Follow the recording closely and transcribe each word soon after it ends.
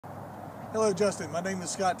Hello, Justin. My name is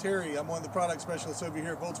Scott Terry. I'm one of the product specialists over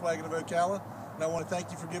here at Volkswagen of Ocala, and I want to thank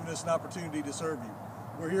you for giving us an opportunity to serve you.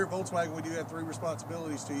 We're here at Volkswagen. We do have three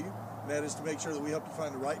responsibilities to you, and that is to make sure that we help you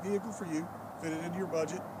find the right vehicle for you, fit it into your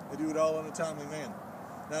budget, and do it all in a timely manner.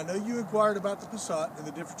 Now, I know you inquired about the Passat and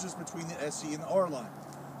the differences between the SE and the R-Line.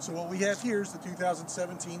 So what we have here is the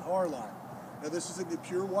 2017 R-Line. Now, this is in the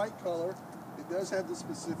pure white color. It does have the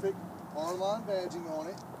specific R-Line badging on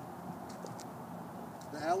it.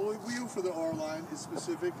 The alloy wheel for the R-Line is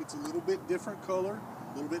specific. It's a little bit different color,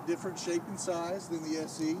 a little bit different shape and size than the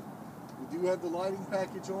SE. We do have the lighting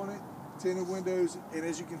package on it, tinted windows, and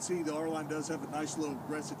as you can see, the R-Line does have a nice little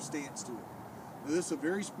aggressive stance to it. Now, this is a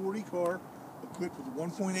very sporty car, equipped with a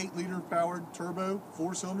 1.8 liter powered turbo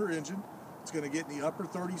 4-cylinder engine. It's going to get in the upper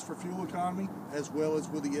 30s for fuel economy, as well as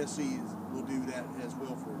with the SE will do that as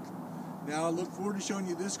well for you. Now, I look forward to showing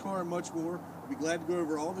you this car and much more. I'll be glad to go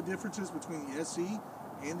over all the differences between the SE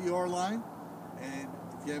and the R-Line. And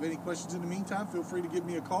if you have any questions in the meantime, feel free to give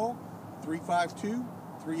me a call,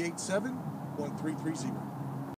 352-387-1330.